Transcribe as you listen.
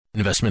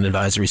Investment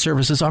advisory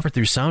services offered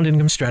through Sound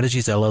Income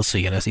Strategies,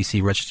 LLC, an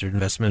SEC-registered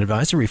investment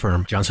advisory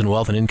firm. Johnson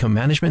Wealth and Income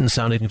Management and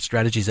Sound Income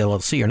Strategies,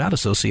 LLC are not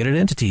associated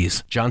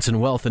entities.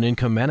 Johnson Wealth and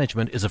Income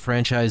Management is a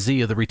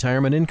franchisee of the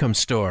Retirement Income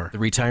Store. The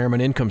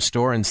Retirement Income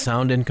Store and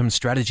Sound Income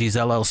Strategies,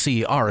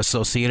 LLC are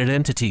associated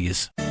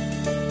entities.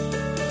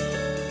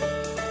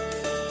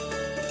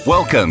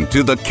 Welcome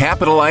to the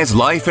Capitalized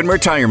Life and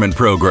Retirement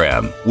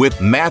Program with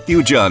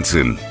Matthew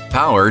Johnson,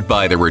 powered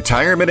by the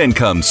Retirement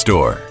Income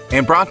Store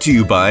and brought to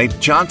you by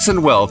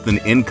Johnson Wealth and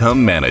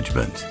Income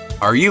Management.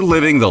 Are you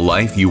living the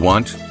life you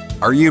want?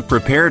 Are you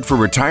prepared for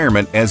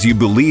retirement as you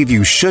believe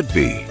you should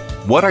be?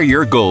 What are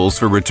your goals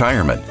for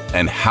retirement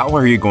and how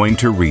are you going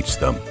to reach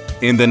them?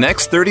 In the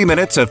next 30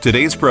 minutes of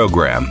today's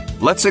program,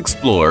 let's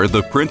explore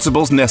the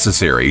principles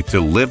necessary to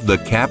live the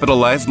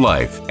capitalized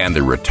life and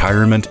the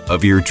retirement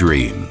of your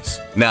dreams.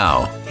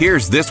 Now,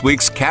 here's this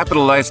week's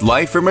Capitalized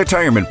Life and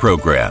Retirement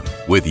Program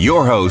with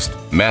your host,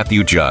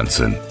 Matthew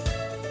Johnson.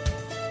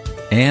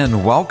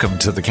 And welcome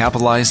to the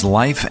Capitalized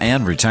Life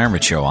and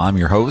Retirement Show. I'm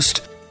your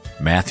host,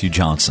 Matthew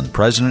Johnson,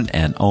 president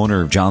and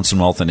owner of Johnson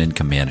Wealth and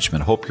Income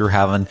Management. Hope you're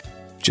having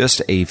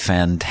just a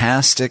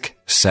fantastic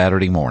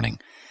Saturday morning.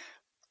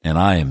 And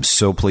I am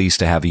so pleased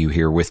to have you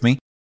here with me.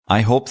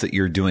 I hope that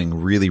you're doing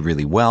really,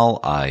 really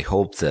well. I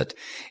hope that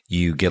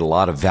you get a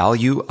lot of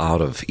value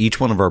out of each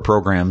one of our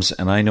programs.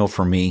 And I know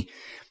for me,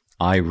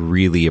 I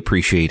really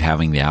appreciate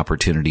having the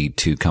opportunity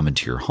to come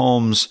into your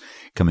homes,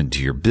 come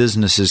into your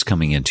businesses,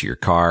 coming into your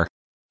car,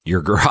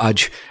 your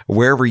garage,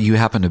 wherever you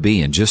happen to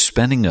be, and just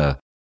spending a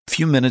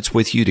few minutes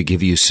with you to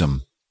give you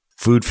some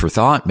food for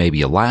thought,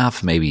 maybe a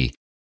laugh, maybe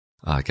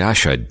I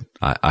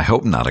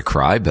hope not a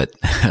cry, but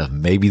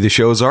maybe the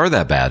shows are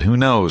that bad. Who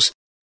knows?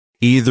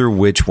 Either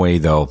which way,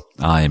 though,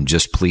 I am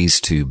just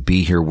pleased to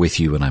be here with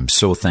you, and I'm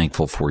so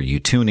thankful for you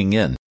tuning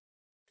in.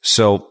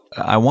 So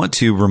I want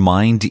to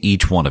remind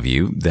each one of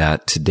you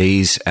that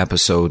today's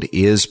episode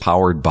is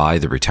powered by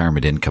the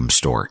Retirement Income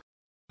Store.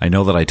 I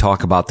know that I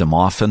talk about them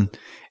often,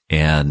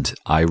 and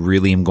I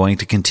really am going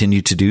to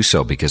continue to do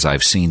so because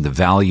I've seen the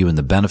value and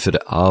the benefit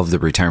of the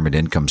Retirement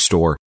Income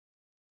Store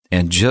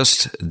and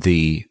just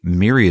the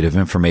myriad of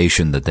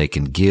information that they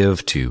can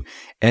give to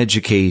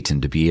educate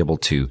and to be able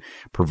to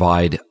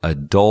provide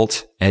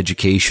adult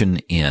education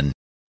in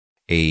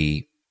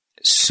a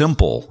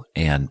simple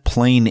and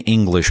plain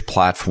English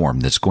platform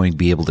that's going to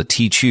be able to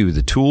teach you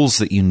the tools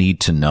that you need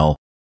to know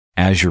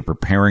as you're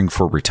preparing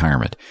for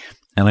retirement.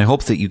 And I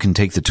hope that you can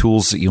take the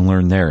tools that you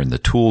learn there and the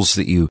tools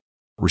that you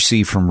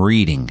receive from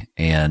reading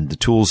and the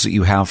tools that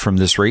you have from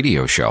this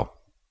radio show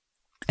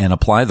and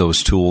apply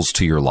those tools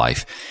to your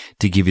life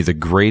to give you the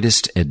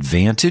greatest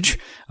advantage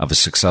of a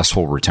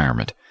successful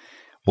retirement.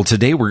 Well,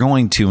 today we're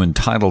going to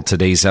entitle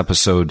today's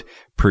episode,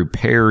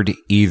 Prepared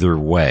Either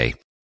Way.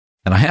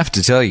 And I have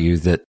to tell you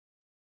that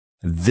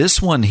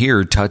this one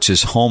here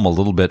touches home a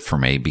little bit for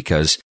me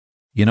because,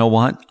 you know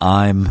what?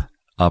 I'm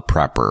a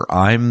prepper.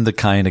 I'm the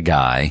kind of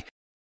guy,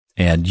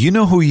 and you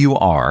know who you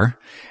are,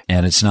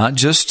 and it's not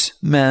just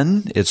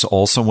men, it's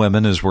also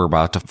women, as we're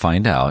about to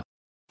find out.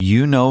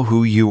 You know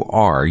who you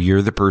are.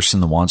 You're the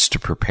person that wants to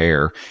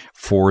prepare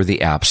for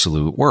the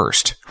absolute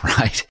worst,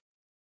 right?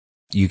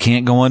 You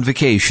can't go on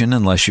vacation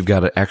unless you've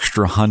got an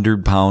extra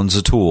 100 pounds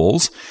of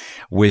tools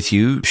with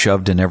you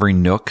shoved in every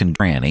nook and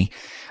cranny.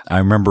 I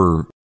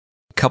remember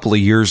a couple of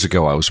years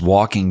ago, I was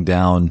walking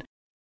down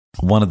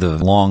one of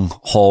the long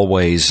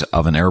hallways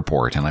of an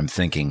airport, and I'm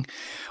thinking,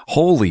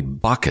 holy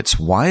buckets,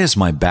 why is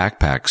my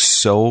backpack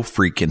so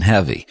freaking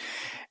heavy?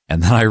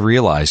 And then I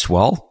realized,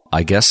 well,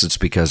 I guess it's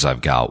because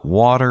I've got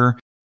water.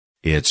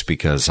 It's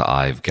because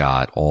I've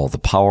got all the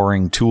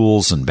powering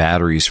tools and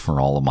batteries for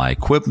all of my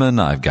equipment.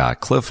 I've got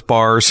Cliff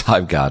Bars.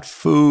 I've got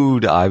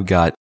food. I've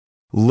got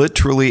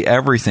literally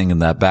everything in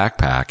that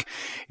backpack.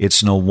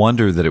 It's no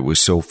wonder that it was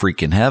so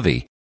freaking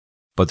heavy.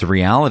 But the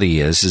reality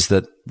is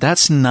that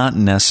that's not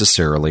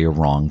necessarily a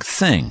wrong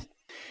thing.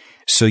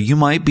 So you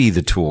might be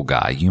the tool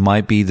guy. You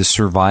might be the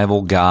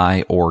survival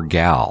guy or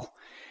gal.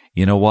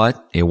 You know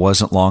what? It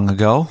wasn't long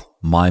ago.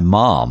 My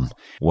mom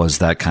was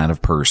that kind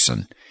of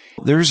person.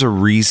 There's a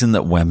reason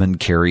that women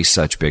carry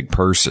such big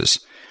purses.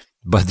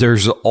 But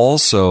there's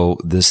also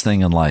this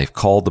thing in life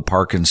called the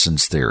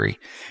Parkinson's theory.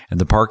 And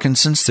the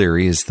Parkinson's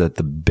theory is that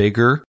the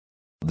bigger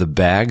the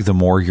bag, the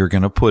more you're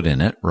going to put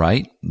in it,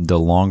 right? The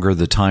longer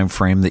the time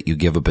frame that you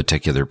give a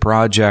particular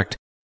project,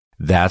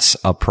 that's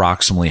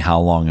approximately how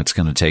long it's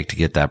going to take to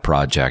get that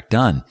project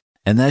done.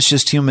 And that's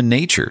just human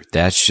nature.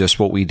 That's just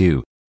what we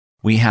do.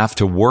 We have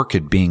to work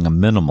at being a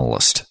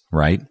minimalist,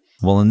 right?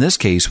 Well, in this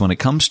case, when it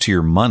comes to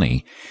your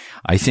money,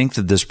 I think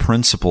that this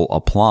principle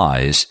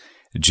applies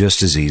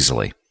just as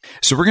easily.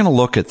 So we're going to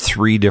look at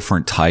 3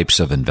 different types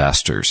of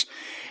investors.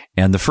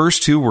 And the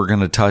first 2 we're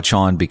going to touch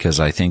on because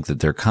I think that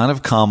they're kind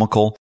of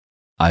comical.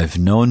 I've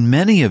known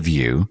many of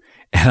you,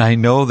 and I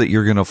know that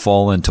you're going to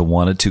fall into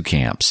one of 2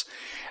 camps.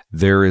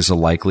 There is a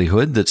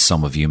likelihood that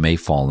some of you may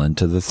fall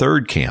into the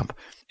 3rd camp.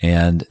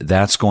 And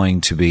that's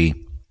going to be,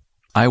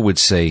 I would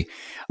say,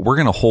 we're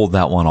going to hold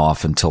that one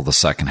off until the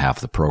second half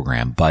of the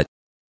program. But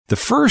the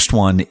first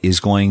one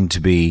is going to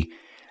be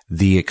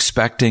the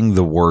expecting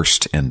the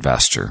worst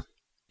investor.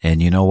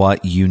 And you know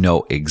what? You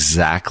know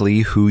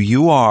exactly who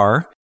you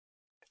are.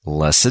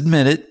 Let's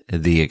admit it.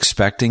 The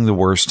expecting the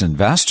worst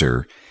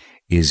investor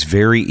is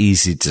very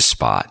easy to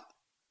spot.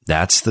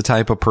 That's the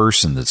type of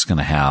person that's going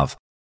to have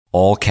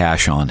all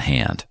cash on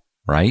hand,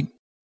 right?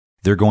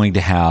 They're going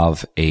to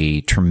have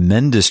a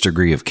tremendous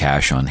degree of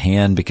cash on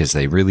hand because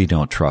they really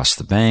don't trust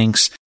the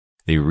banks.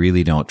 They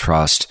really don't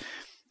trust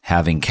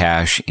having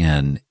cash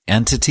in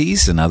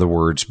entities. In other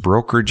words,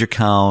 brokerage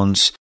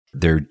accounts.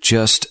 They're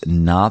just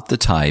not the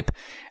type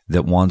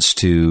that wants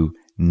to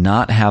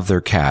not have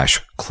their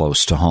cash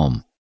close to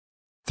home.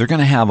 They're going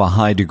to have a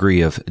high degree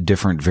of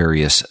different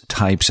various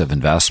types of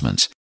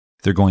investments.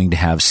 They're going to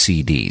have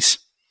CDs.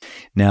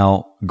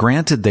 Now,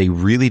 granted, they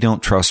really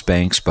don't trust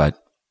banks, but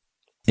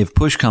if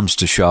push comes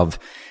to shove,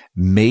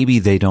 maybe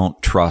they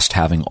don't trust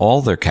having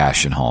all their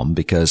cash at home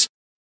because,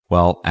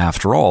 well,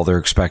 after all, they're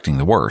expecting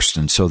the worst.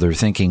 And so they're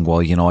thinking, well,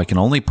 I can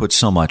only put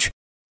so much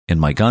in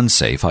my gun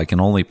safe. I can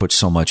only put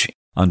so much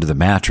under the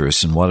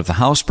mattress. And what if the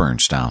house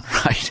burns down,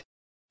 right?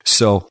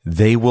 So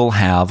they will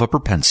have a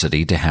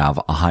propensity to have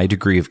a high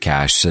degree of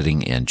cash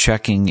sitting in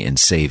checking, in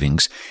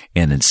savings,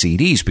 and in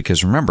CDs.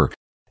 Because remember,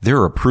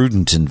 they're a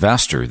prudent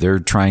investor. They're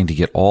trying to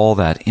get all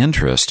that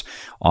interest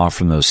off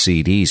from those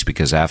CDs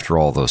because after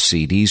all, those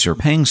CDs are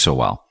paying so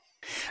well.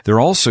 They're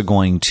also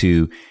going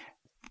to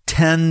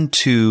tend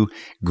to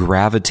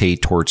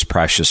gravitate towards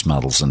precious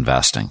metals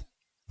investing.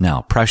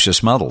 Now,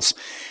 precious metals,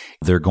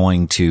 they're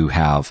going to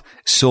have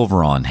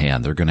silver on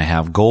hand. They're going to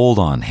have gold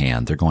on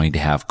hand. They're going to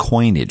have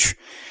coinage.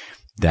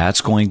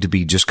 That's going to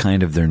be just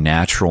kind of their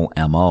natural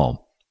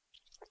MO.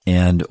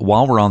 And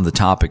while we're on the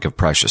topic of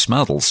precious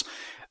metals,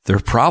 they're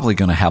probably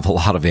going to have a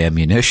lot of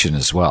ammunition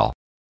as well.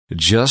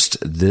 Just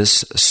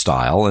this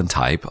style and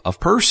type of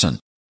person.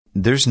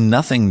 There's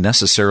nothing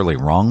necessarily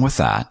wrong with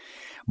that.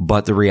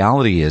 But the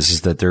reality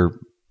is that they're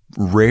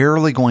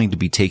rarely going to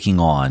be taking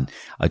on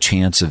a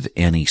chance of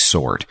any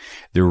sort.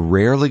 They're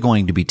rarely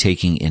going to be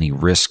taking any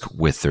risk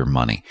with their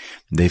money.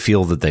 They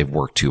feel that they've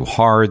worked too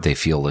hard. They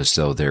feel as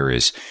though there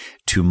is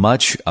too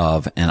much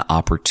of an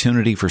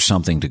opportunity for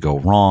something to go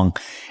wrong.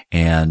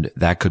 And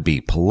that could be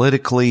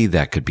politically,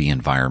 that could be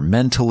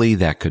environmentally,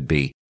 that could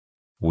be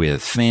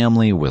with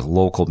family, with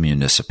local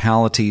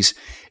municipalities.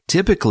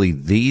 Typically,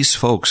 these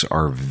folks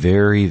are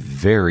very,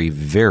 very,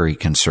 very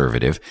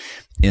conservative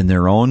in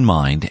their own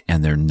mind,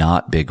 and they're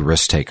not big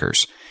risk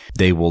takers.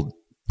 They will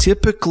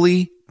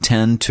typically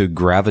tend to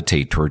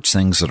gravitate towards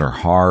things that are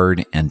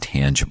hard and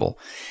tangible.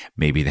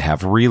 Maybe they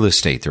have real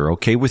estate. They're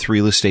okay with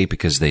real estate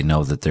because they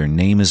know that their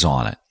name is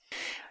on it.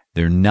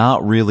 They're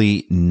not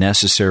really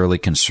necessarily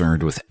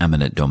concerned with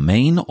eminent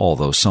domain,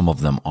 although some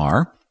of them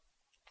are,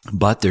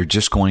 but they're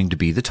just going to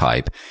be the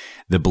type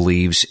that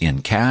believes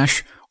in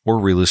cash or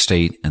real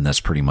estate, and that's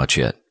pretty much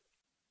it.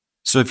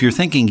 So if you're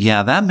thinking,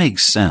 yeah, that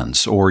makes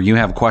sense, or you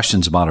have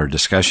questions about our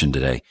discussion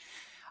today,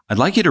 I'd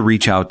like you to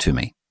reach out to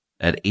me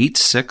at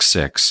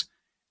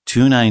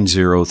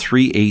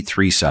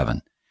 866-290-3837.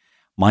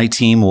 My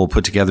team will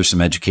put together some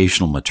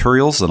educational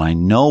materials that I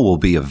know will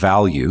be of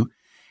value,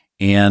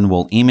 and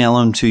we'll email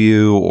them to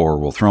you, or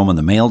we'll throw them in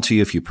the mail to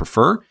you if you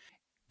prefer.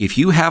 If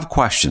you have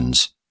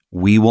questions,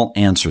 we will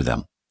answer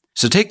them.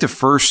 So take the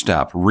first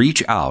step.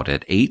 Reach out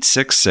at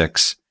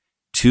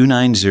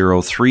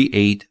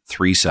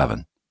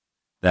 866-290-3837.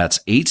 That's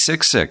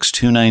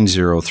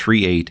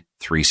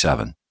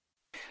 866-290-3837.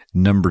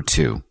 Number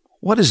 2.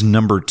 What is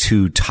number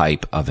 2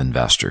 type of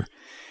investor?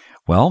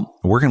 Well,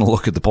 we're going to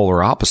look at the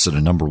polar opposite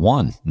of number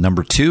 1.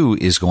 Number 2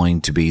 is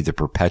going to be the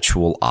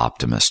perpetual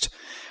optimist,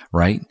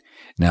 right?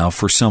 Now,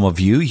 for some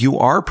of you, you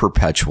are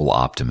perpetual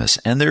optimists,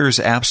 and there's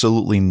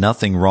absolutely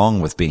nothing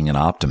wrong with being an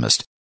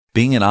optimist.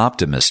 Being an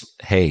optimist,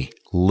 hey,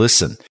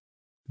 listen,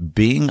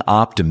 being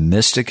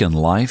optimistic in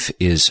life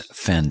is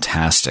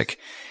fantastic.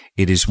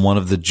 It is one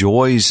of the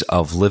joys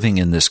of living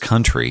in this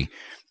country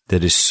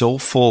that is so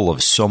full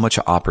of so much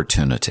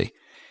opportunity.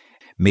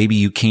 Maybe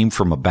you came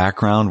from a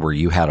background where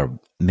you had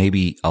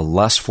maybe a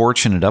less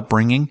fortunate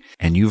upbringing,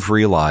 and you've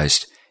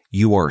realized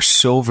you are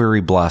so very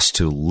blessed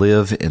to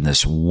live in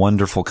this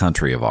wonderful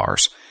country of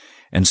ours.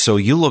 And so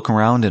you look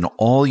around and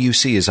all you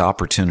see is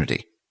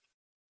opportunity.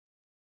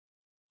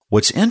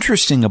 What's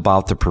interesting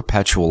about the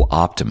perpetual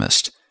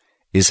optimist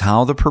is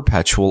how the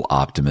perpetual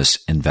optimist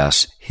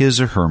invests his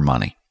or her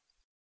money.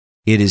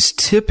 It is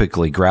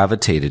typically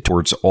gravitated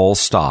towards all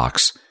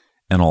stocks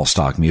and all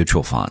stock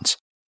mutual funds.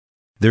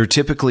 They're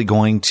typically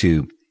going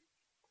to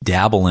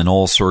dabble in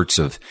all sorts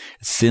of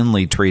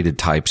thinly traded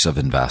types of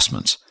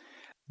investments.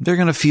 They're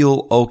going to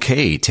feel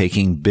okay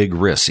taking big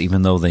risks,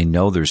 even though they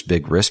know there's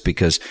big risk,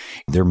 because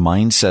their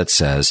mindset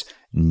says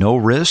no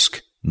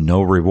risk,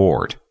 no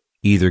reward.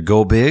 Either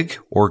go big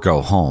or go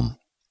home.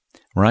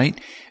 Right?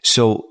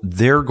 So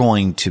they're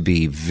going to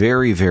be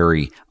very,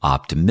 very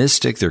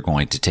optimistic. They're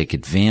going to take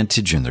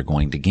advantage and they're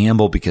going to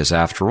gamble because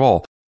after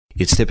all,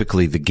 it's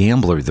typically the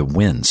gambler that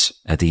wins.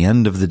 At the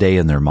end of the day,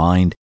 in their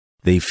mind,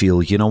 they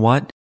feel, you know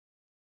what?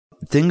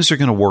 Things are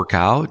going to work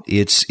out.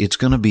 It's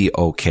going to be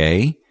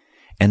okay.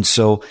 And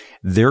so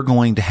they're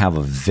going to have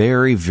a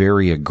very,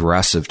 very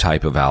aggressive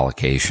type of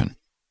allocation.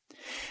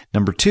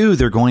 Number two,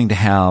 they're going to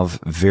have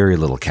very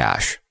little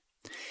cash.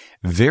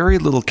 Very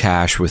little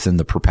cash within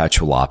the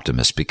perpetual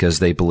optimist because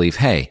they believe,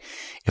 hey,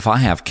 if I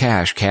have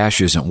cash,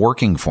 cash isn't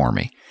working for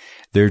me.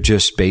 They're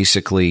just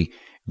basically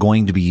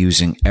going to be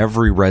using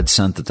every red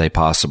cent that they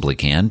possibly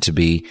can to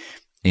be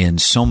in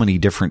so many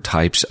different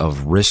types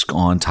of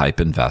risk-on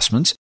type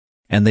investments.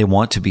 And they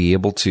want to be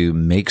able to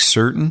make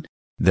certain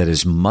that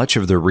as much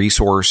of their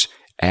resource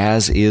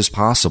as is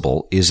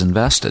possible is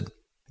invested.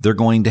 They're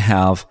going to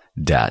have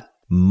debt.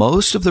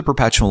 Most of the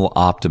perpetual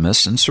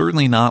optimists, and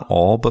certainly not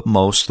all, but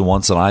most, the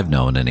ones that I've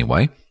known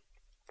anyway,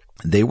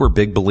 they were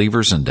big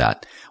believers in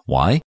debt.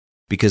 Why?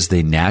 Because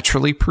they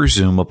naturally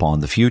presume upon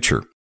the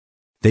future.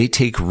 They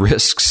take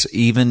risks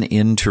even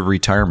into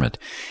retirement.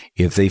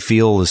 If they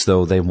feel as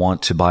though they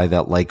want to buy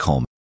that lake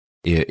home,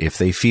 if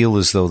they feel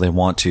as though they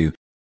want to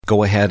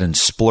go ahead and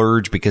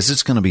splurge because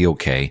it's going to be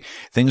okay.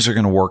 Things are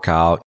going to work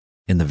out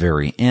in the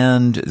very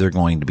end. They're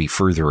going to be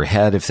further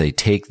ahead if they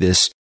take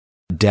this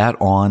debt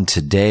on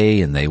today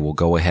and they will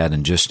go ahead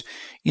and just,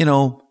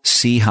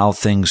 see how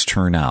things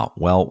turn out.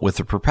 Well, with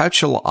the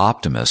perpetual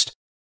optimist,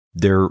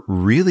 they're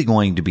really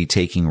going to be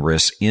taking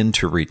risks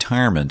into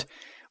retirement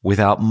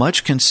without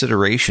much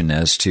consideration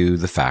as to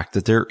the fact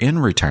that they're in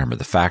retirement,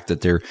 the fact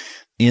that they're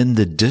in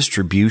the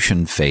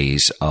distribution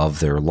phase of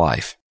their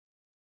life.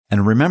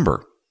 And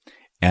remember,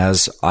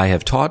 as I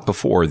have taught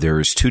before,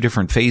 there's two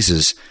different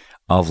phases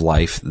of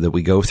life that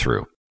we go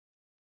through.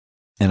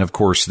 And of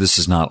course, this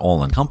is not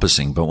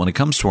all-encompassing, but when it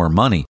comes to our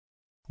money,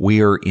 we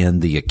are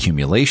in the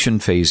accumulation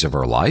phase of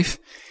our life,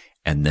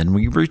 and then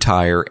we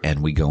retire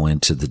and we go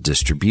into the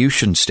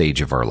distribution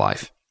stage of our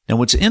life. Now,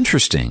 what's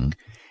interesting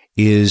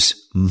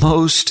is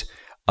most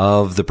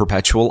of the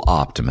perpetual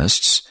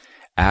optimists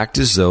act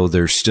as though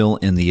they're still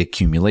in the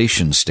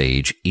accumulation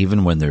stage,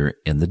 even when they're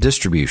in the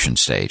distribution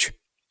stage.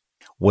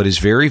 What is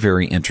very,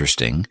 very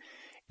interesting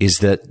is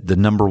that the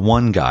number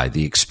one guy,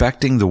 the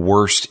expecting the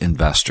worst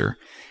investor,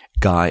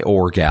 guy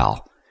or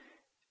gal,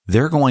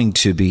 they're going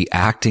to be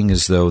acting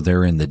as though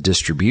they're in the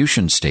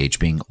distribution stage,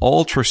 being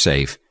ultra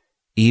safe,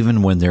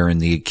 even when they're in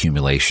the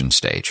accumulation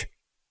stage.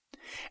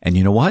 And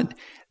you know what?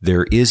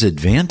 There is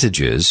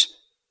advantages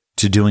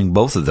to doing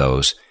both of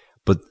those,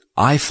 but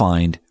I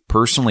find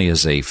personally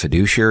as a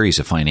fiduciary, as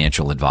a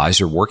financial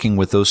advisor working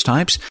with those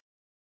types,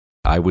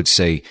 I would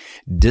say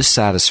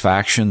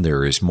dissatisfaction,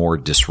 there is more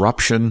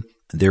disruption,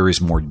 there is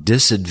more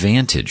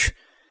disadvantage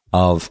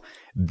of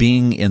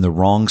being in the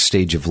wrong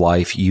stage of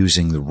life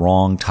using the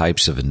wrong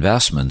types of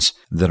investments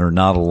that are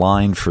not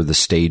aligned for the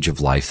stage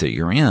of life that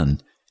you're in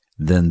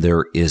than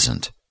there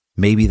isn't.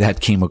 Maybe that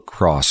came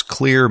across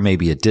clear,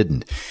 maybe it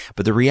didn't.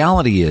 But the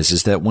reality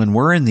is that when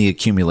we're in the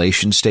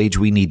accumulation stage,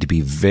 we need to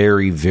be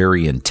very,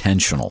 very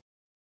intentional.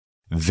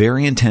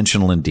 Very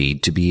intentional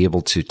indeed to be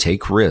able to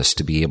take risks,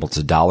 to be able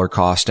to dollar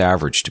cost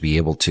average, to be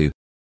able to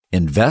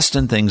invest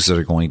in things that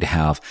are going to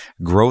have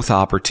growth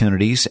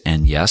opportunities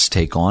and, yes,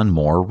 take on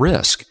more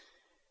risk.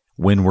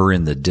 When we're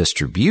in the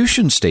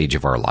distribution stage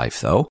of our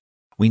life, though,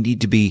 we need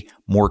to be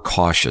more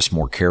cautious,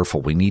 more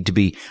careful. We need to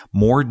be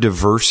more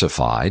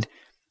diversified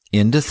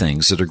into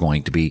things that are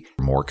going to be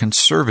more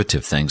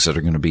conservative, things that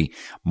are going to be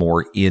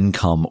more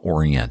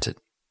income-oriented.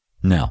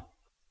 Now,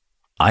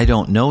 I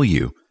don't know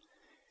you,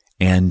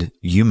 and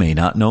you may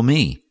not know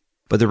me.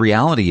 But the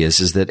reality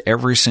is that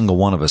every single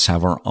one of us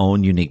have our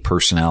own unique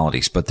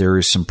personalities. But there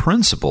is some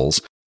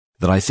principles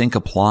that I think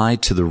apply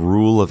to the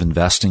rule of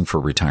investing for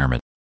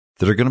retirement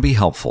that are going to be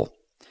helpful.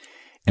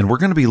 And we're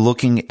going to be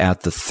looking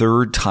at the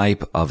third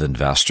type of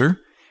investor,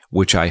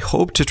 which I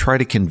hope to try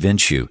to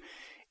convince you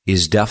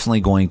is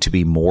definitely going to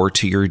be more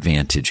to your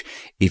advantage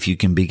if you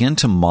can begin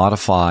to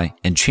modify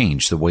and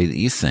change the way that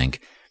you think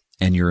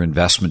and your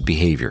investment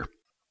behavior.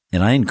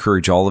 And I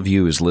encourage all of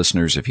you as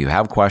listeners, if you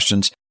have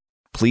questions,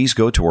 please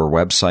go to our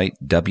website,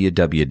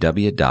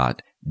 www.johnson,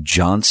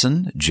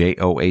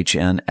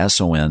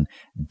 JOHNSON,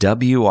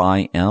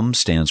 WIM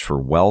stands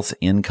for Wealth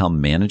Income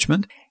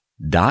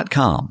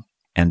Management.com,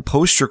 and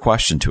post your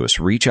question to us.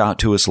 Reach out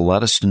to us.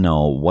 Let us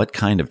know what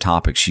kind of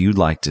topics you'd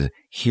like to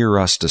hear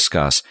us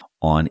discuss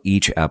on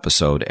each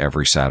episode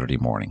every Saturday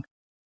morning.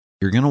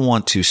 You're going to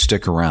want to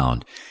stick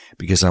around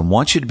because I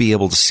want you to be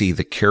able to see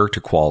the character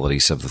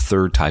qualities of the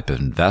third type of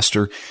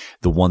investor,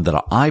 the one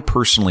that I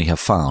personally have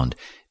found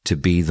to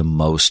be the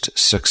most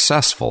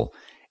successful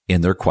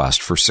in their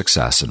quest for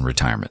success in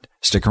retirement.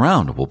 Stick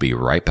around. We'll be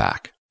right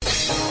back.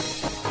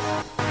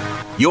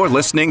 You're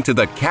listening to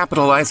the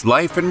Capitalized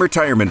Life and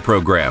Retirement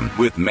Program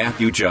with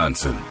Matthew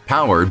Johnson,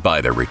 powered by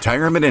the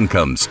Retirement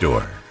Income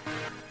Store.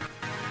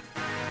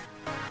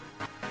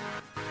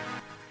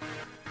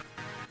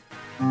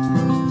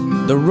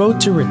 The road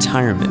to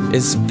retirement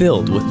is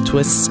filled with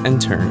twists and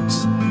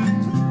turns,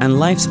 and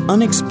life's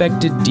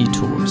unexpected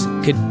detours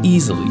could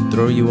easily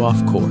throw you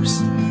off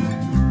course.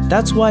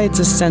 That's why it's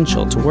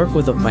essential to work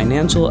with a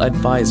financial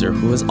advisor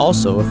who is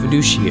also a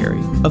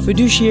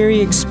fiduciary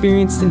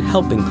experienced in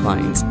helping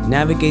clients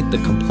navigate the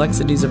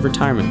complexities of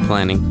retirement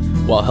planning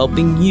while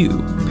helping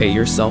you pay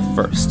yourself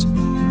first.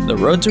 The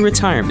road to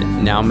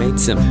retirement now made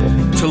simple.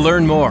 To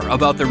learn more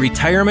about the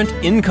Retirement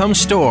Income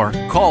Store,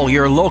 call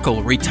your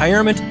local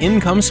Retirement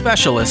Income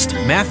Specialist,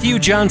 Matthew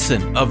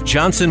Johnson of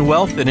Johnson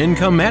Wealth and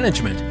Income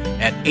Management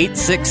at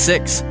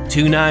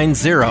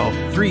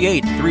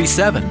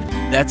 866-290-3837.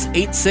 That's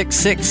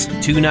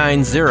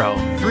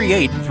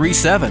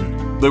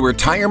 866-290-3837. The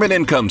Retirement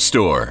Income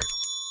Store,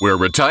 where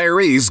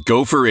retirees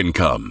go for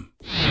income.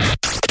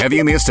 Have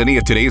you missed any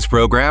of today's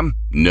program?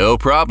 No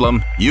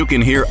problem. You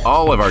can hear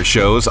all of our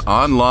shows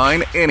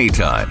online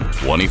anytime,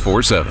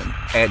 24/7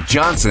 at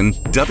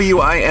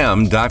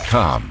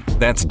johnsonwim.com.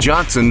 That's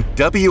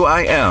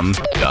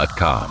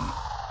johnsonwim.com.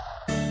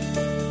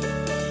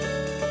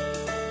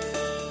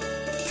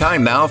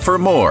 Time now for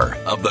more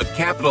of the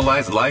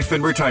Capitalized Life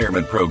and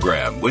Retirement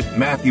Program with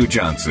Matthew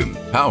Johnson,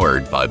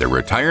 powered by the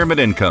Retirement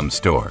Income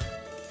Store.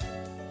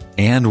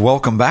 And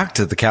welcome back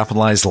to the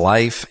Capitalized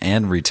Life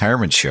and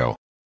Retirement Show.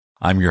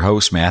 I'm your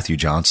host, Matthew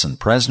Johnson,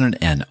 president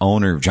and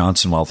owner of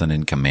Johnson Wealth and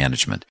Income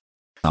Management.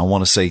 I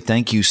want to say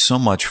thank you so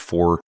much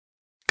for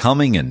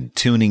coming and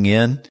tuning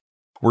in.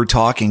 We're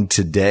talking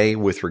today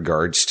with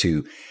regards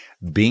to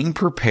being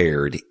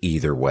prepared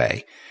either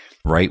way,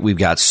 right? We've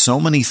got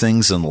so many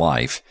things in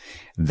life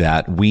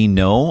that we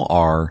know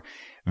are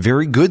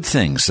very good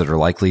things that are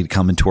likely to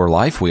come into our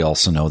life. We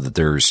also know that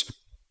there's,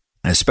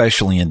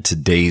 especially in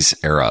today's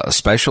era,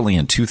 especially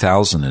in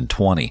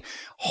 2020,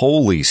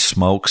 holy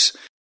smokes,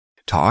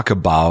 talk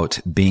about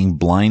being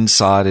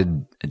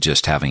blindsided,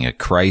 just having a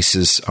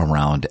crisis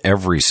around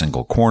every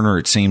single corner,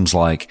 it seems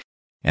like.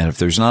 And if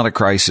there's not a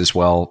crisis,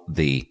 well,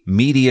 the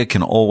media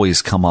can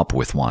always come up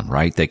with one,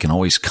 right? They can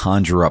always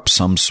conjure up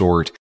some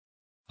sort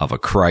of a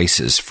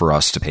crisis for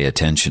us to pay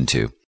attention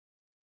to.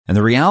 And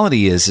the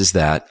reality is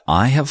that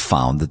I have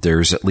found that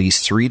there's at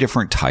least 3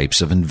 different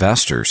types of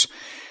investors.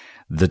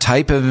 The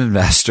type of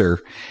investor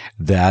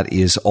that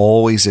is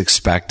always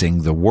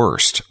expecting the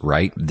worst,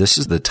 right? This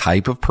is the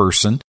type of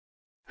person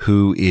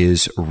who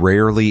is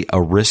rarely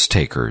a risk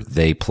taker.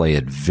 They play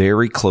it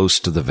very close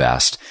to the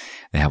vest.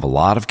 They have a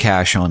lot of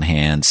cash on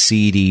hand,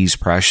 CDs,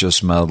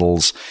 precious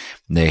metals.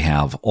 They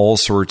have all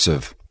sorts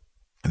of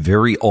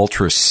very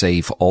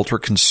ultra-safe,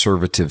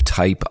 ultra-conservative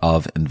type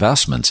of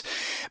investments,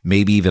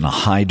 maybe even a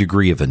high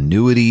degree of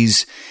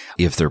annuities.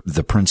 If they're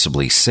the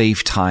principally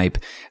safe type,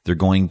 they're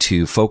going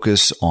to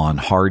focus on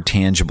hard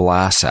tangible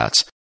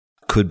assets.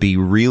 Could be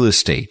real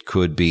estate,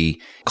 could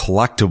be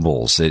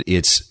collectibles.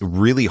 It's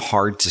really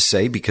hard to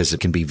say because it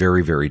can be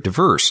very, very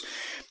diverse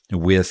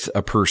with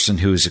a person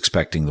who is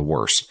expecting the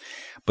worst.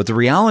 But the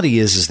reality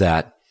is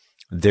that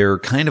they're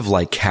kind of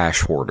like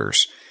cash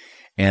hoarders.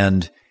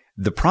 And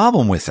the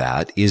problem with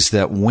that is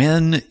that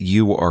when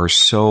you are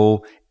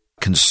so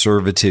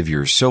conservative,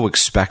 you're so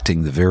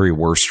expecting the very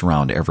worst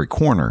around every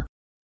corner,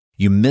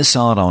 you miss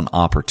out on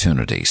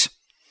opportunities.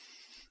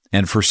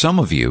 And for some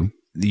of you,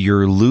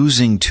 you're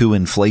losing to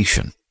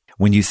inflation.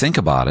 When you think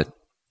about it,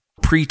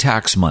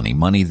 pre-tax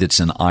money that's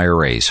in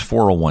IRAs,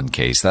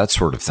 401ks, that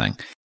sort of thing,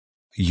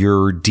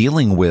 you're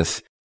dealing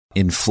with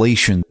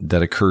inflation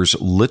that occurs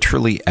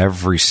literally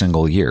every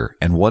single year.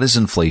 And what is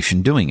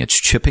inflation doing? It's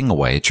chipping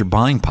away at your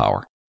buying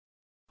power.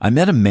 I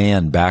met a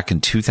man back in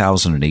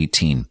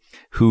 2018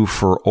 who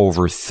for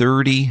over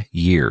 30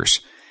 years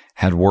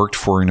had worked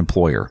for an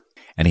employer,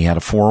 and he had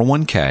a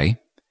 401k,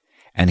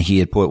 and he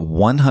had put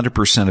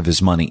 100% of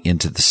his money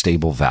into the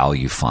Stable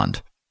Value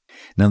Fund.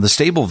 Now, the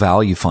Stable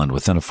Value Fund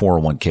within a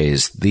 401k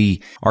is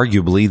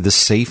arguably the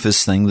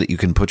safest thing that you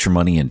can put your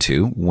money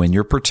into when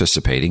you're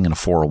participating in a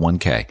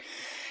 401k.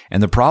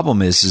 And the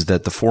problem is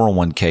that the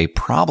 401k,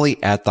 probably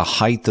at the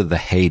height of the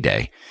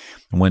heyday,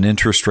 when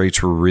interest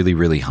rates were really,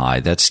 really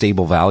high, that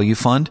Stable Value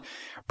Fund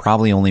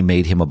probably only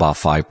made him about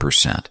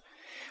 5%.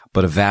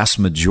 But a vast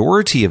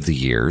majority of the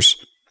years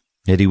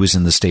that he was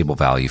in the Stable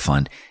Value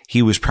Fund,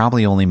 he was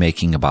probably only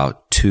making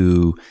about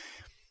 2,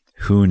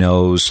 who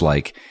knows,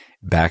 like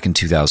back in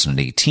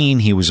 2018,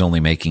 he was only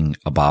making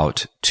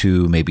about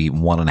 2, maybe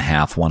 1.5%,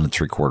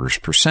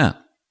 1.75%.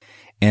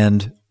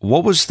 And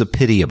what was the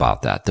pity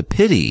about that? The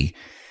pity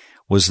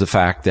was the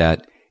fact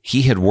that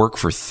he had worked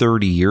for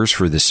 30 years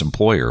for this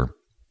employer,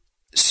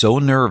 so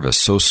nervous,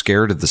 so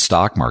scared of the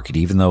stock market,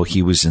 even though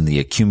he was in the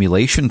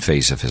accumulation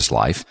phase of his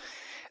life,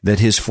 that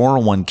his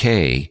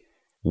 401k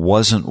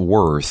wasn't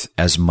worth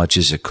as much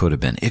as it could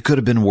have been. It could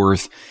have been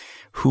worth,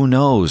 who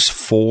knows,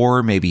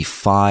 4, maybe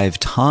 5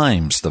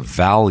 times the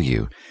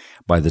value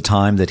by the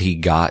time that he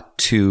got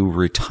to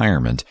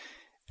retirement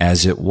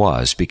as it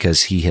was,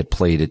 because he had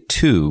played it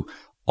too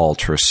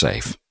ultra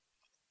safe.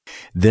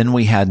 Then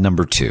we had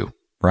number 2,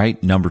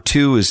 right? Number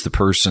 2 is the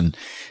person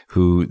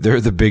who,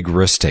 they're the big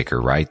risk taker,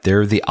 right?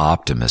 They're the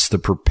optimist, the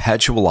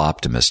perpetual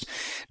optimist.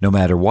 No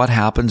matter what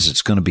happens,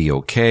 it's going to be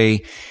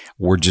okay.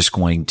 We're just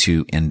going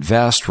to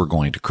invest. We're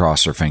going to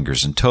cross our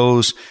fingers and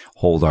toes,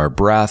 hold our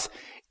breath.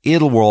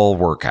 It'll all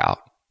work out,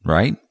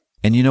 right?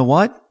 And you know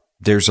what?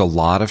 There's a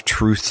lot of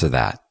truth to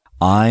that.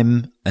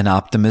 I'm an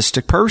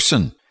optimistic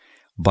person,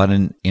 but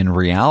in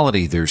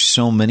reality, there's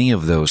so many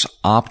of those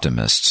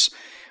optimists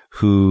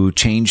who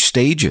change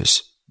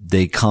stages.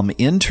 They come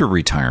into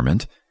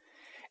retirement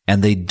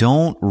and they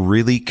don't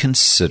really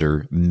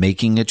consider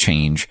making a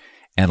change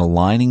and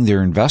aligning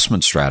their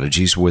investment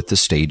strategies with the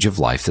stage of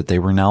life that they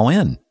were now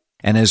in.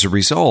 And as a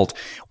result,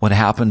 what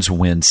happens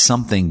when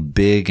something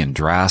big and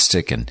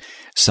drastic and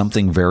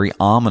something very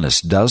ominous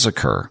does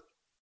occur,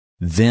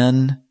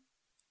 then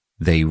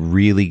they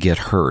really get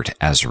hurt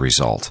as a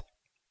result.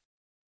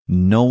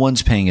 No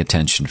one's paying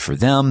attention for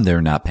them. They're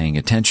not paying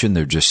attention.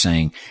 They're just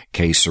saying,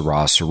 que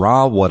sera,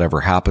 sera, whatever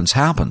happens,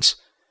 happens.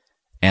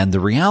 And the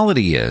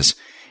reality is,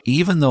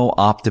 even though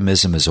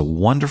optimism is a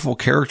wonderful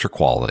character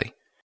quality,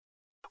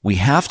 we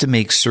have to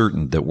make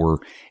certain that we're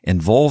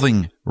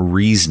involving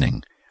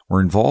reasoning,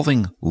 we're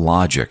involving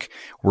logic,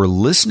 we're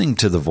listening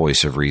to the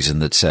voice of reason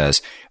that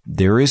says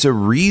there is a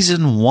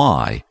reason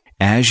why,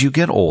 as you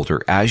get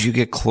older, as you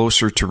get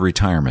closer to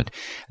retirement,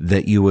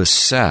 that you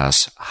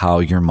assess how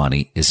your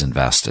money is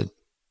invested.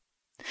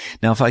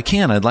 Now, if I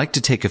can, I'd like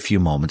to take a few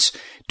moments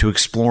to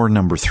explore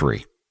number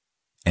 3.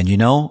 And you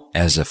know,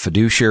 as a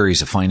fiduciary,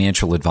 as a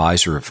financial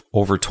advisor of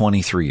over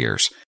 23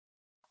 years,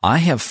 I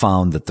have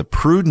found that the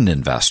prudent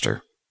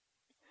investor,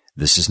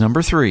 this is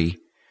number 3,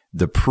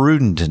 the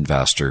prudent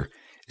investor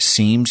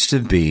seems to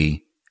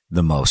be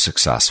the most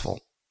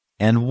successful.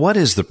 And what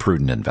is the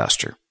prudent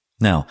investor?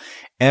 Now,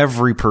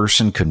 every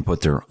person can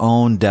put their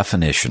own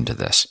definition to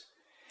this.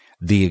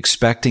 The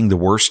expecting the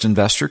worst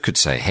investor could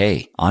say,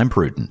 hey, I'm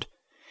prudent.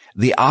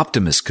 The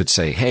optimist could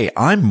say, hey,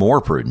 I'm more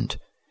prudent.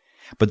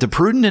 But the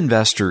prudent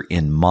investor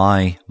in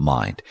my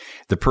mind,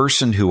 the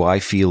person who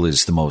I feel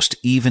is the most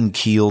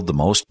even-keeled, the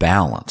most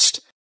balanced,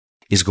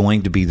 is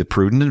going to be the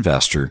prudent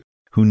investor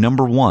who,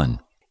 number 1,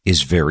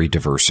 is very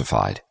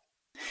diversified.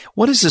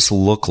 What does this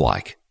look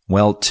like?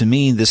 Well, to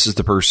me, this is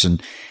the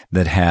person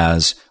that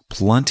has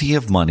plenty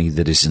of money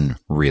that is in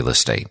real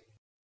estate.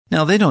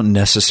 Now, they don't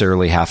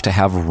necessarily have to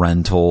have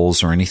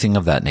rentals or anything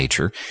of that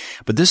nature,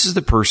 but this is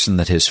the person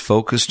that has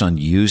focused on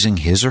using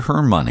his or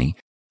her money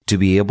to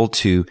be able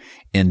to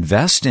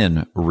invest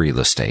in real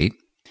estate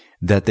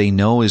that they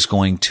know is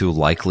going to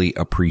likely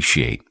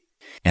appreciate.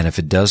 And if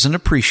it doesn't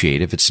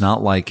appreciate, if it's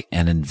not like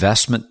an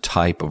investment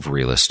type of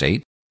real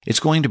estate, it's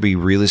going to be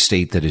real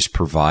estate that is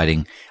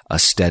providing a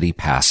steady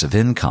passive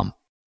income.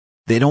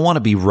 They don't want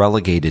to be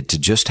relegated to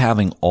just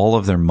having all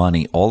of their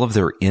money, all of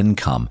their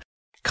income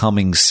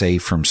coming, say,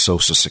 from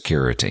Social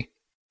Security.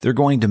 They're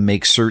going to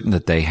make certain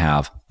that they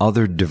have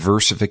other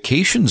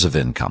diversifications of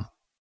income.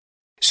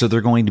 So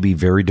they're going to be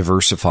very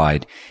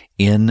diversified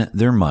in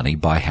their money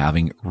by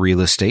having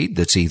real estate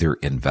that's either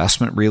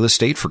investment real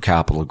estate for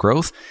capital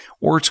growth,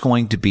 or it's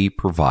going to be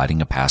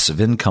providing a passive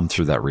income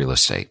through that real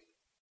estate.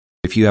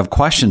 If you have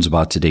questions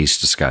about today's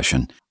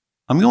discussion,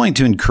 I'm going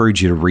to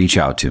encourage you to reach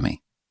out to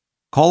me.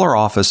 Call our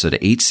office at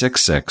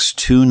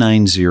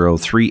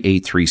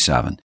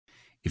 866-290-3837.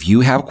 If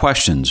you have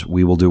questions,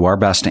 we will do our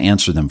best to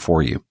answer them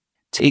for you.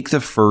 Take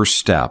the first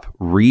step.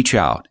 Reach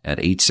out at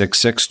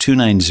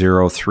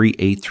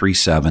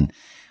 866-290-3837.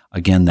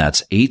 Again,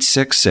 that's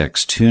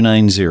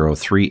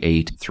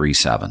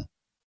 866-290-3837.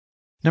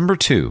 Number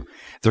 2,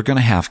 they're going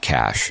to have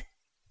cash.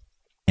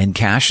 And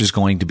cash is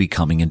going to be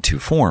coming in 2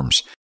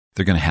 forms.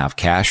 They're going to have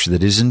cash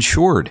that is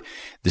insured.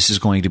 This is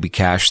going to be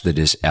cash that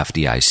is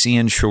FDIC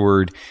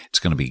insured. It's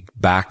going to be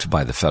backed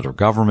by the federal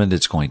government.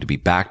 It's going to be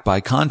backed by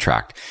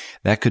contract.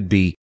 That could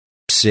be,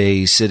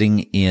 say, sitting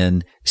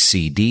in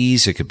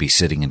CDs. It could be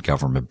sitting in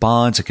government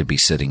bonds. It could be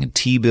sitting in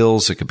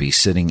T-bills. It could be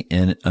sitting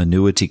in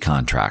annuity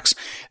contracts,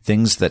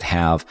 things that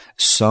have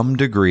some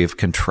degree of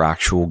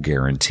contractual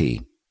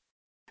guarantee.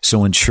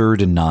 So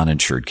insured and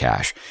non-insured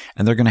cash.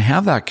 And they're going to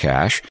have that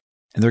cash,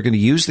 and they're going to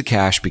use the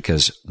cash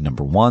because,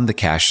 number 1, the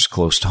cash is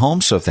close to home,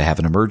 so if they have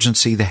an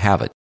emergency, they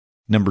have it.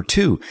 Number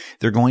 2,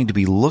 they're going to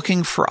be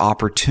looking for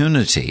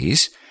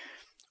opportunities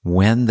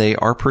when they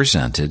are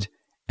presented,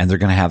 and they're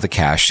going to have the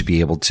cash to be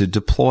able to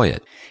deploy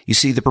it. You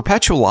see, the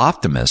perpetual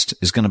optimist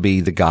is going to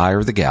be the guy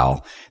or the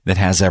gal that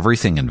has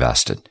everything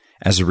invested.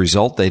 As a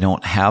result, they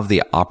don't have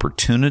the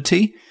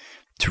opportunity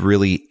to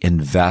really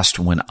invest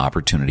when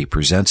opportunity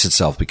presents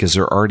itself because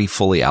they're already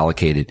fully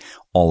allocated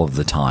all of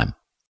the time.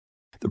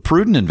 The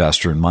prudent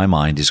investor, in my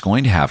mind, is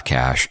going to have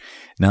cash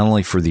not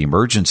only for the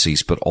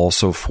emergencies, but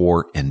also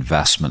for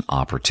investment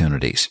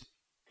opportunities.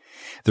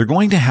 They're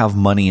going to have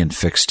money in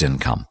fixed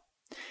income.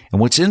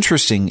 And what's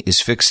interesting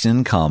is fixed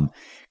income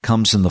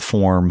comes in the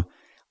form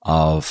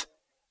of,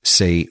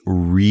 say,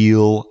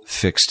 real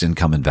fixed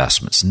income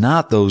investments,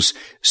 not those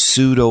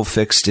pseudo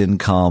fixed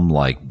income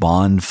like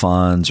bond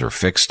funds or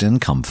fixed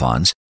income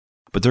funds,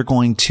 but they're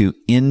going to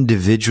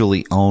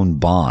individually own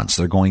bonds.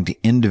 They're going to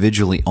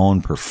individually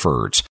own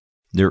preferreds.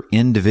 They're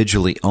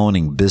individually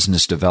owning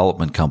business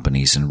development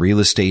companies and real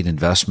estate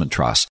investment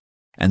trusts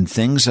and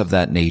things of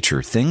that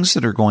nature, things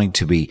that are going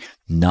to be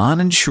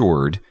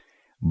non-insured,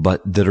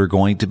 but that are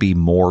going to be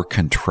more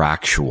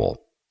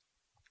contractual.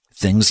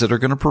 Things that are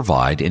going to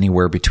provide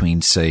anywhere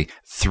between, say,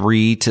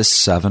 3 to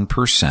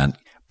 7%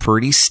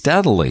 pretty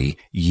steadily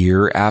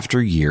year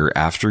after year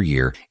after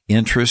year,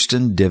 interest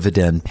and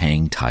dividend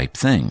paying type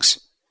things.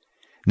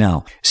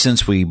 Now,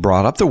 since we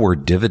brought up the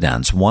word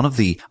dividends, one of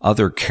the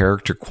other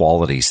character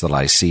qualities that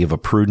I see of a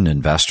prudent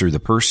investor, the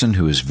person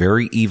who is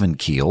very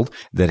even-keeled,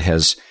 that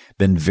has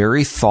been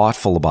very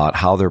thoughtful about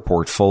how their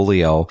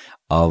portfolio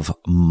of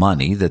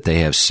money that they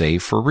have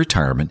saved for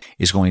retirement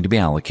is going to be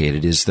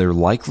allocated, is they're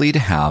likely to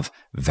have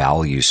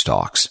value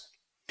stocks.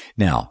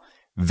 Now,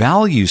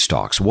 value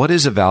stocks. What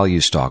is a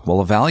value stock?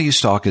 Well, a value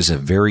stock is a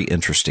very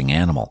interesting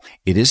animal.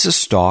 It is a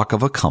stock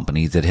of a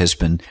company that has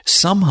been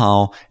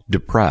somehow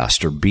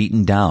depressed or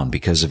beaten down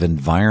because of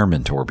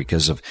environment or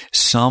because of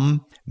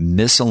some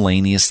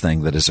miscellaneous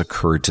thing that has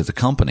occurred to the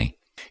company.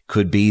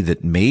 Could be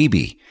that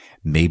maybe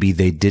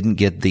they didn't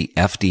get the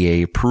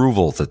FDA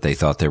approval that they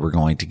thought they were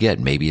going to get.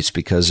 Maybe it's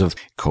because of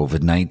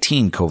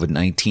COVID-19.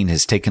 COVID-19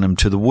 has taken them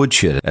to the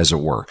woodshed, as it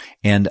were.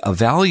 And a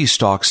value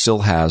stock still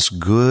has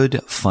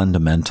good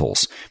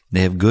fundamentals.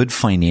 They have good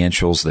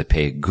financials. They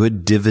pay a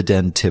good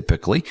dividend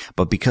typically.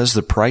 But because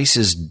the price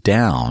is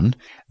down,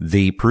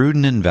 the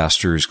prudent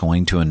investor is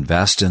going to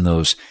invest in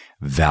those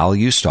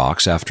value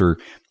stocks after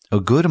a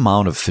good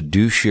amount of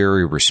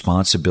fiduciary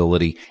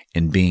responsibility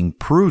in being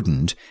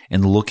prudent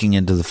and looking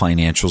into the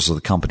financials of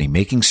the company,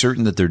 making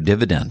certain that their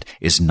dividend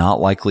is not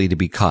likely to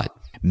be cut,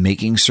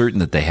 making certain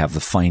that they have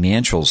the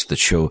financials that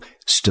show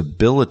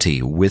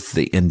stability with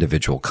the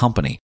individual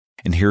company.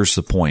 And here's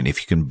the point.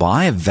 If you can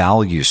buy a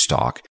value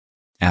stock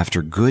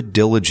after good,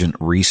 diligent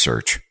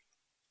research,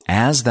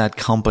 as that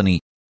company,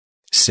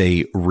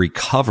 say,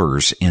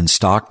 recovers in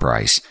stock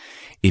price,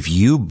 if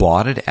you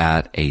bought it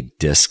at a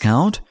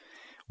discount,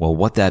 well,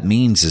 what that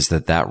means is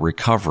that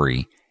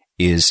recovery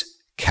is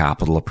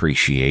capital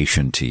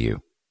appreciation to you.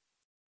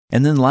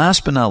 And then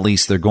last but not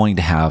least, they're going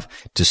to have,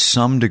 to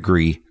some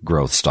degree,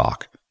 growth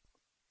stock.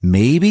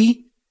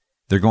 Maybe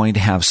they're going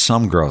to have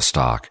some growth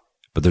stock,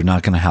 but they're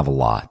not going to have a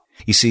lot.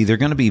 You see, they're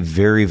going to be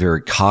very,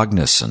 very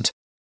cognizant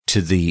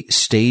to the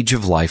stage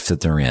of life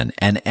that they're in.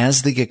 And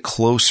as they get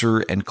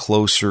closer and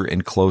closer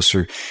and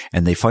closer,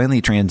 and they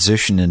finally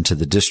transition into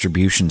the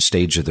distribution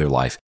stage of their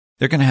life,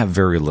 they're going to have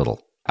very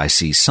little. I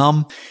see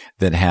some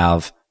that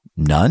have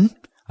none.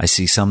 I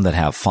see some that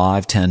have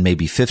 5, 10,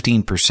 maybe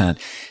 15%,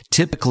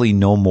 typically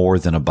no more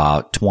than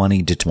about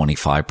 20 to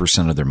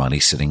 25% of their money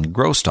sitting in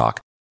growth stock.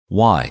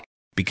 Why?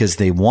 Because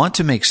they want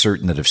to make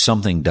certain that if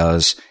something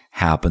does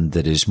happen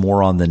that is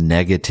more on the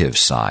negative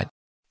side,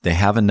 they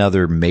have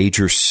another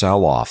major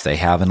sell-off, they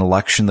have an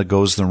election that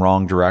goes the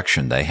wrong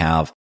direction, they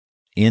have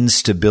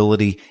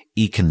instability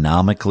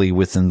economically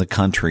within the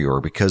country or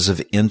because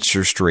of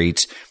interest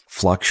rates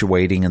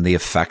fluctuating and the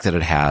effect that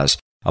it has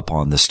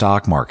upon the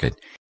stock market.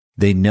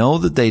 They know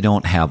that they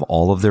don't have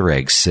all of their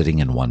eggs sitting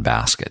in one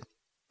basket.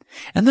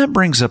 And that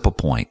brings up a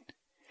point.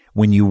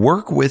 When you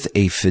work with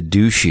a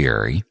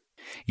fiduciary,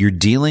 you're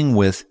dealing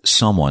with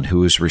someone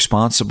who is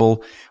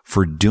responsible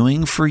for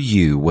doing for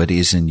you what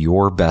is in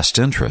your best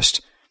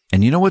interest.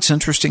 And you know what's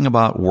interesting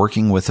about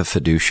working with a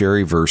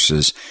fiduciary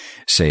versus,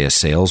 say, a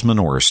salesman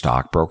or a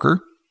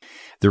stockbroker?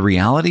 The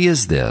reality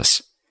is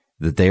this,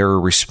 that they are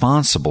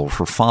responsible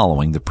for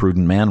following the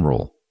prudent man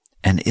rule.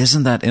 And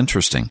isn't that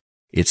interesting?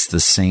 It's the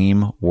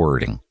same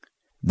wording,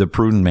 the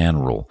prudent man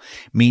rule,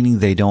 meaning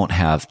they don't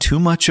have too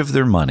much of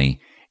their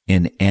money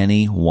in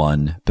any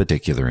one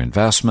particular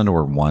investment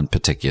or one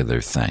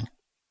particular thing.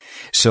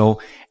 So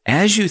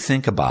as you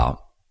think about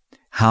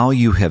how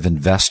you have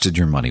invested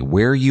your money,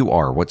 where you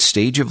are, what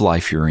stage of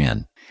life you're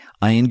in,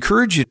 I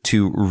encourage you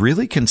to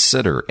really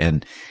consider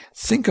and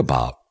think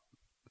about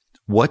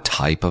what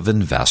type of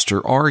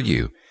investor are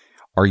you?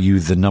 Are you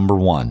the number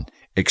one,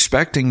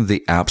 expecting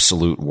the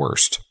absolute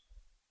worst,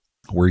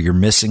 where you're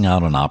missing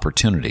out on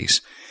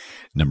opportunities?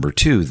 Number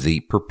two,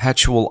 the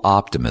perpetual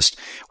optimist,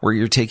 where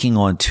you're taking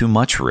on too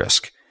much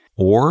risk?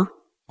 Or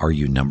are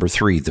you number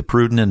three, the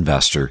prudent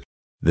investor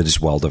that is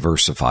well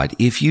diversified?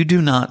 If you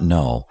do not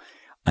know,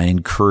 I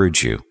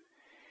encourage you,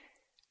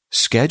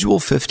 schedule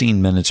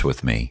 15 minutes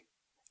with me,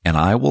 and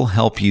I will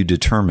help you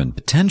determine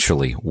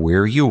potentially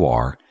where you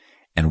are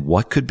and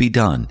what could be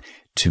done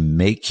to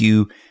make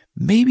you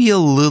maybe a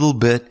little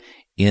bit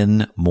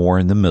more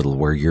in the middle,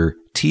 where your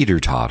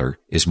teeter-totter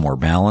is more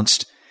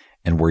balanced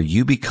and where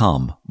you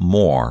become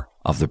more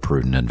of the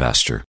prudent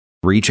investor.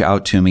 Reach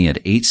out to me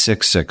at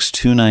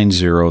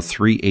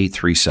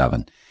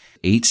 866-290-3837.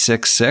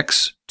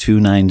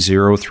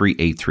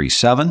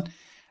 866-290-3837.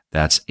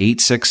 That's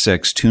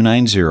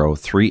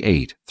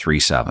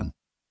 866-290-3837.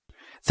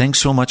 Thanks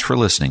so much for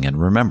listening,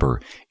 and remember,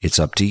 it's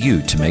up to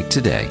you to make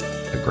today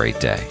a great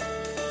day.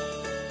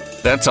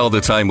 That's all the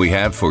time we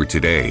have for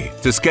today.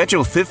 To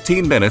schedule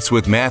 15 minutes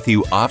with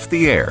Matthew off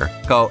the air,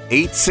 call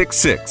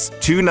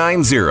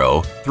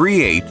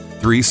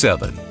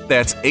 866-290-3837.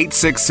 That's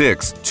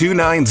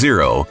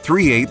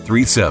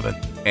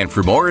 866-290-3837. And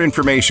for more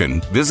information,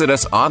 visit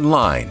us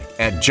online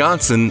at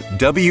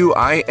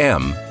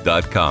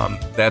johnsonwim.com.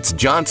 That's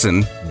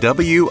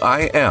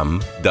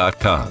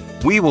johnsonwim.com.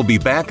 We will be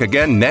back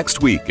again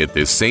next week at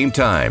this same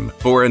time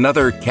for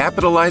another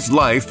Capitalized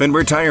Life and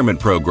Retirement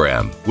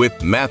program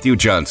with Matthew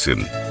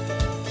Johnson.